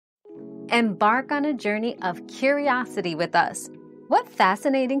Embark on a journey of curiosity with us. What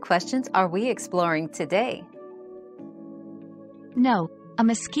fascinating questions are we exploring today? No, a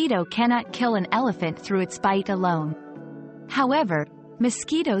mosquito cannot kill an elephant through its bite alone. However,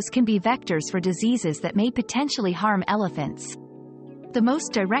 mosquitoes can be vectors for diseases that may potentially harm elephants. The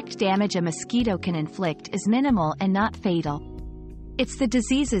most direct damage a mosquito can inflict is minimal and not fatal. It's the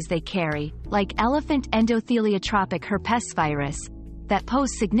diseases they carry, like elephant endotheliotropic herpesvirus, that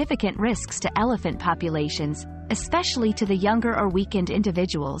pose significant risks to elephant populations, especially to the younger or weakened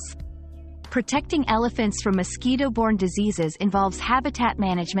individuals. Protecting elephants from mosquito-borne diseases involves habitat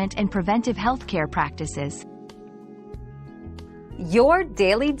management and preventive healthcare practices. Your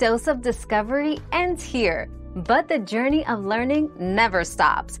daily dose of discovery ends here, but the journey of learning never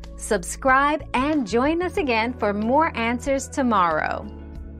stops. Subscribe and join us again for more answers tomorrow.